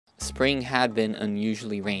spring had been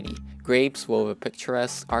unusually rainy. Grapes wove a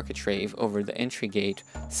picturesque architrave over the entry gate,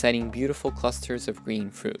 setting beautiful clusters of green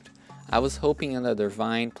fruit. I was hoping another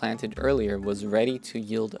vine planted earlier was ready to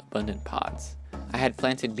yield abundant pods. I had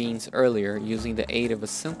planted beans earlier using the aid of a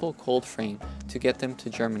simple cold frame to get them to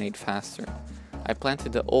germinate faster. I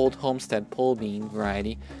planted the old homestead pole bean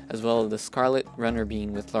variety as well as the scarlet runner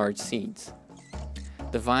bean with large seeds.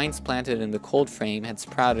 The vines planted in the cold frame had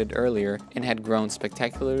sprouted earlier and had grown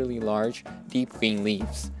spectacularly large, deep green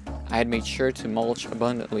leaves. I had made sure to mulch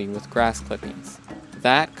abundantly with grass clippings.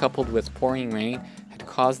 That, coupled with pouring rain, had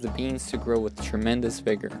caused the beans to grow with tremendous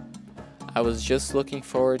vigor. I was just looking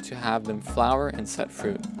forward to have them flower and set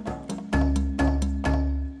fruit.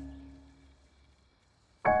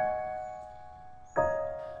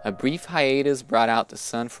 A brief hiatus brought out the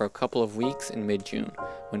sun for a couple of weeks in mid-June,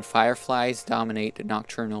 when fireflies dominate the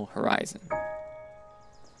nocturnal horizon.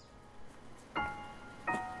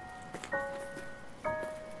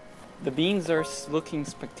 The beans are looking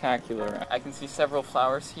spectacular. I can see several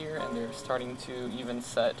flowers here and they're starting to even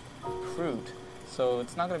set fruit. So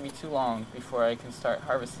it's not going to be too long before I can start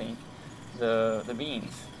harvesting the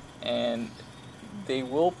beans. And they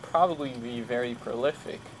will probably be very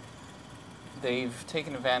prolific. They've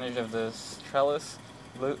taken advantage of this trellis.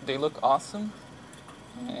 They look awesome.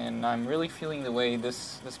 And I'm really feeling the way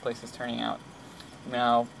this place is turning out.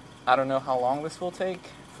 Now, I don't know how long this will take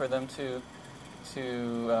for them to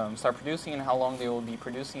start producing and how long they will be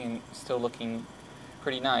producing and still looking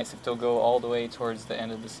pretty nice if they'll go all the way towards the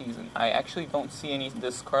end of the season. I actually don't see any of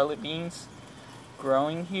the scarlet beans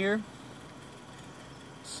growing here,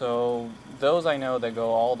 so those I know that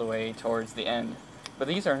go all the way towards the end, but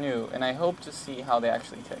these are new and I hope to see how they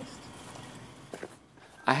actually taste.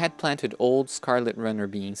 I had planted old scarlet runner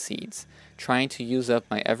bean seeds, trying to use up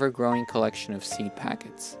my ever-growing collection of seed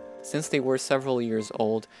packets. Since they were several years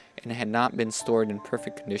old and had not been stored in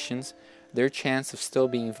perfect conditions, their chance of still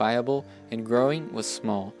being viable and growing was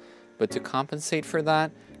small, but to compensate for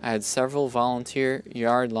that, I had several volunteer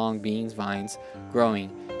yard-long beans vines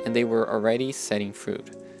growing and they were already setting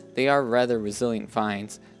fruit. They are rather resilient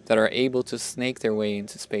vines that are able to snake their way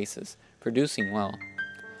into spaces, producing well.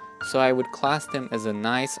 So I would class them as a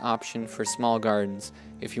nice option for small gardens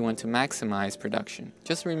if you want to maximize production.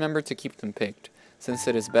 Just remember to keep them picked, since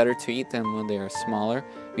it is better to eat them when they are smaller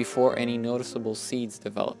before any noticeable seeds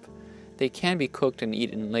develop. They can be cooked and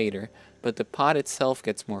eaten later, but the pod itself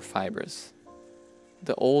gets more fibrous.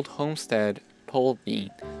 The old homestead pole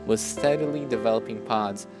bean was steadily developing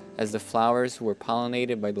pods as the flowers were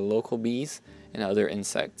pollinated by the local bees and other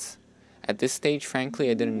insects. At this stage,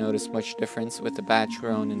 frankly, I didn't notice much difference with the batch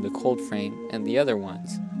grown in the cold frame and the other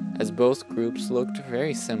ones, as both groups looked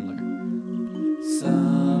very similar.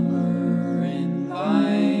 Summer invites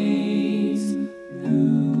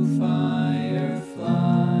new fireflies,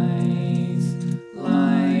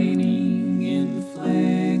 lighting in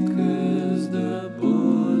flickers the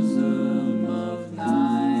bosom of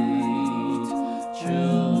night.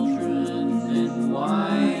 Children in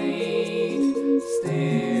white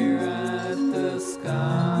stare at the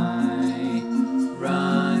sky,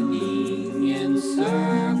 running in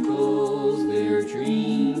circles, their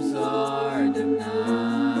dreams are denied.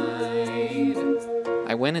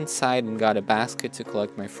 I went inside and got a basket to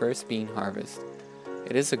collect my first bean harvest.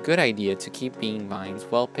 It is a good idea to keep bean vines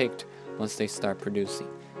well picked once they start producing.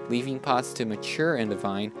 Leaving pods to mature in the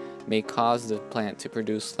vine may cause the plant to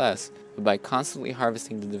produce less, but by constantly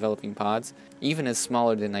harvesting the developing pods, even as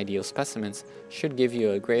smaller than ideal specimens, should give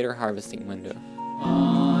you a greater harvesting window.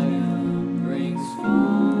 Autumn brings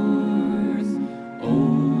forth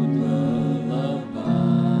old lullabies,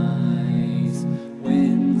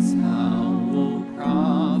 winds howl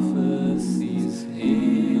prophecies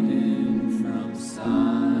hidden from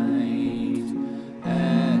sight,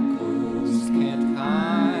 echoes can't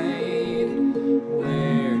hide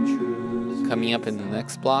where truth. Coming up in the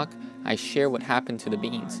next block, I share what happened to the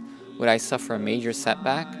beans. Would I suffer a major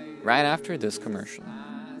setback? Right after this commercial.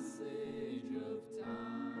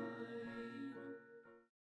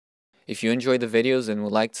 If you enjoy the videos and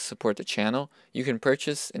would like to support the channel, you can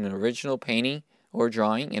purchase an original painting or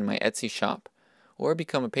drawing in my Etsy shop, or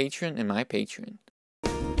become a patron in my Patreon.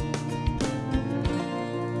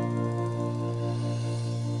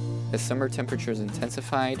 As summer temperatures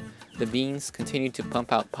intensified, the beans continued to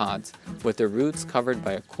pump out pods, with their roots covered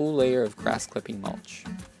by a cool layer of grass clipping mulch.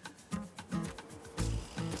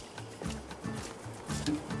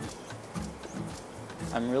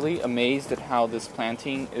 I'm really amazed at how this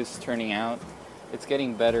planting is turning out. It's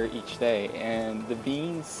getting better each day, and the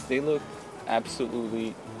beans, they look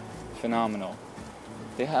absolutely phenomenal.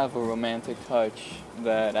 They have a romantic touch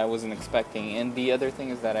that I wasn't expecting. And the other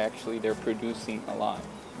thing is that actually they're producing a lot.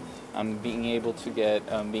 I'm being able to get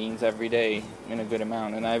beans every day in a good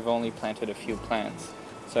amount, and I've only planted a few plants.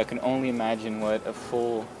 So I can only imagine what a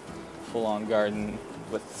full-on garden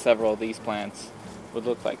with several of these plants would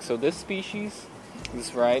look like. So this species,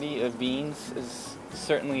 this variety of beans, is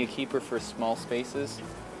certainly a keeper for small spaces.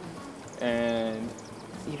 And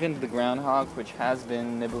even the groundhog, which has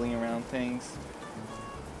been nibbling around things,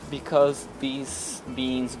 because these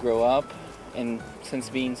beans grow up, and since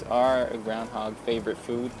beans are a groundhog favorite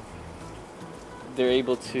food, they're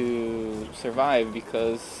able to survive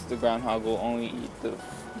because the groundhog will only eat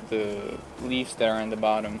the leaves that are on the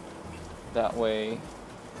bottom. That way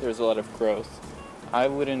there's a lot of growth. I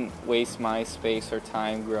wouldn't waste my space or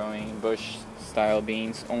time growing bush style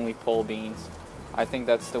beans, only pole beans. I think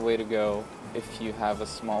that's the way to go if you have a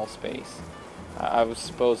small space. I would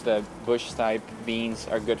suppose that bush type beans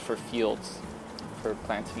are good for fields, for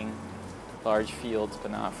planting large fields, but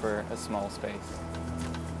not for a small space.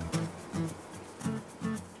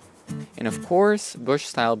 And of course,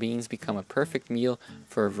 bush-style beans become a perfect meal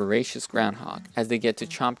for a voracious groundhog, as they get to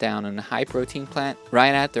chomp down on a high-protein plant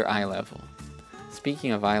right at their eye level.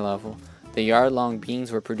 Speaking of eye level, the yard-long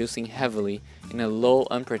beans were producing heavily in a low,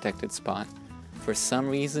 unprotected spot. For some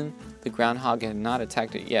reason, the groundhog had not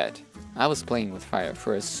attacked it yet. I was playing with fire,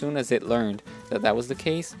 for as soon as it learned that that was the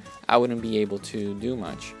case, I wouldn't be able to do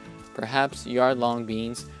much. Perhaps yard-long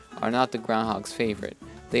beans are not the groundhog's favorite.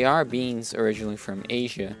 They are beans originally from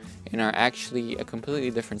Asia and are actually a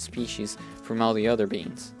completely different species from all the other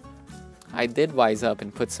beans. I did wise up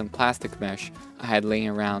and put some plastic mesh I had laying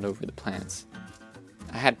around over the plants.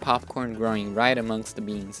 I had popcorn growing right amongst the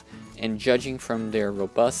beans, and judging from their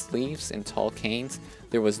robust leaves and tall canes,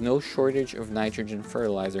 there was no shortage of nitrogen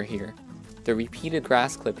fertilizer here. The repeated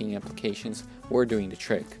grass clipping applications were doing the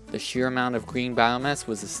trick. The sheer amount of green biomass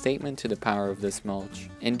was a statement to the power of this mulch.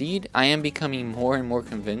 Indeed, I am becoming more and more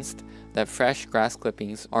convinced that fresh grass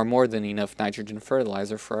clippings are more than enough nitrogen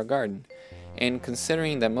fertilizer for a garden. And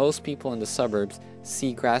considering that most people in the suburbs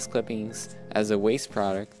see grass clippings as a waste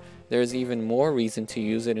product, there is even more reason to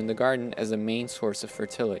use it in the garden as a main source of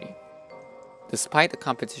fertility. Despite the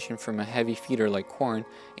competition from a heavy feeder like corn,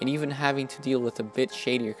 and even having to deal with a bit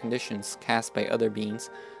shadier conditions cast by other beans,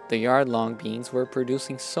 the yard-long beans were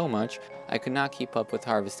producing so much I could not keep up with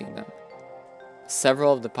harvesting them.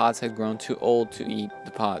 Several of the pods had grown too old to eat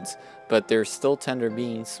the pods, but their still tender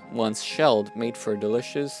beans, once shelled, made for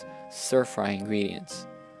delicious stir-fry ingredients.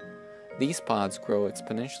 These pods grow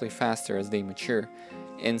exponentially faster as they mature,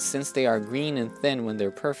 and since they are green and thin when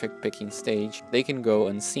they're perfect picking stage, they can go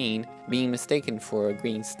unseen, being mistaken for a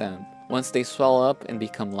green stem. Once they swell up and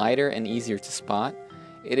become lighter and easier to spot,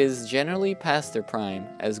 it is generally past their prime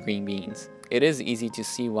as green beans. It is easy to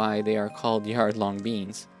see why they are called yard-long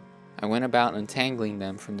beans. I went about untangling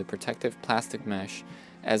them from the protective plastic mesh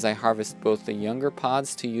as I harvest both the younger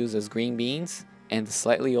pods to use as green beans and the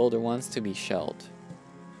slightly older ones to be shelled.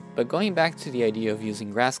 But going back to the idea of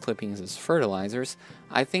using grass clippings as fertilizers,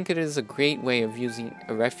 I think it is a great way of using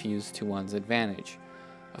a refuse to one's advantage.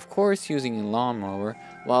 Of course, using a lawnmower,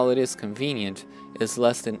 while it is convenient, is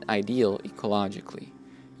less than ideal ecologically.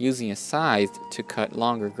 Using a scythe to cut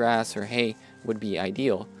longer grass or hay would be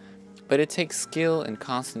ideal, but it takes skill and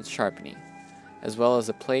constant sharpening, as well as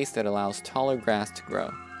a place that allows taller grass to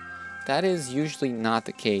grow. That is usually not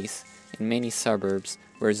the case in many suburbs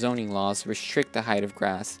where zoning laws restrict the height of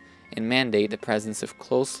grass and mandate the presence of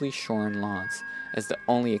closely shorn lawns as the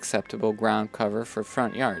only acceptable ground cover for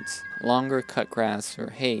front yards. Longer cut grass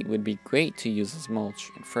or hay would be great to use as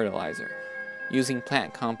mulch and fertilizer. Using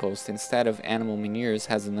plant compost instead of animal manures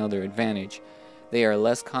has another advantage. They are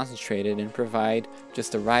less concentrated and provide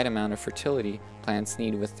just the right amount of fertility plants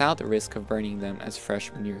need without the risk of burning them as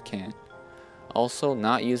fresh manure can. Also,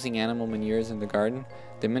 not using animal manures in the garden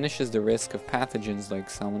diminishes the risk of pathogens like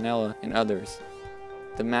salmonella and others.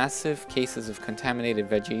 The massive cases of contaminated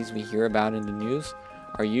veggies we hear about in the news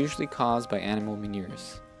are usually caused by animal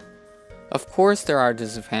manures. Of course, there are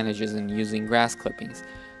disadvantages in using grass clippings.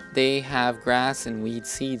 They have grass and weed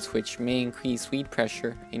seeds which may increase weed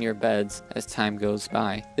pressure in your beds as time goes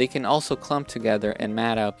by. They can also clump together and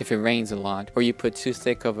mat up if it rains a lot or you put too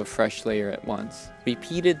thick of a fresh layer at once.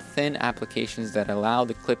 Repeated thin applications that allow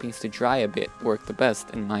the clippings to dry a bit work the best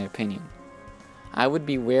in my opinion. I would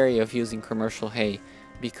be wary of using commercial hay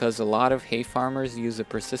because a lot of hay farmers use a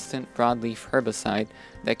persistent broadleaf herbicide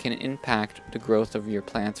that can impact the growth of your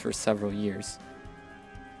plants for several years.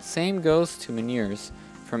 Same goes to manures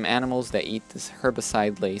from animals that eat this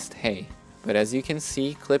herbicide-laced hay. But as you can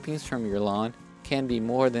see, clippings from your lawn can be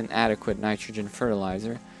more than adequate nitrogen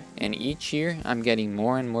fertilizer, and each year I'm getting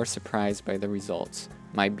more and more surprised by the results.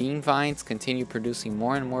 My bean vines continue producing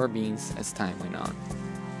more and more beans as time went on.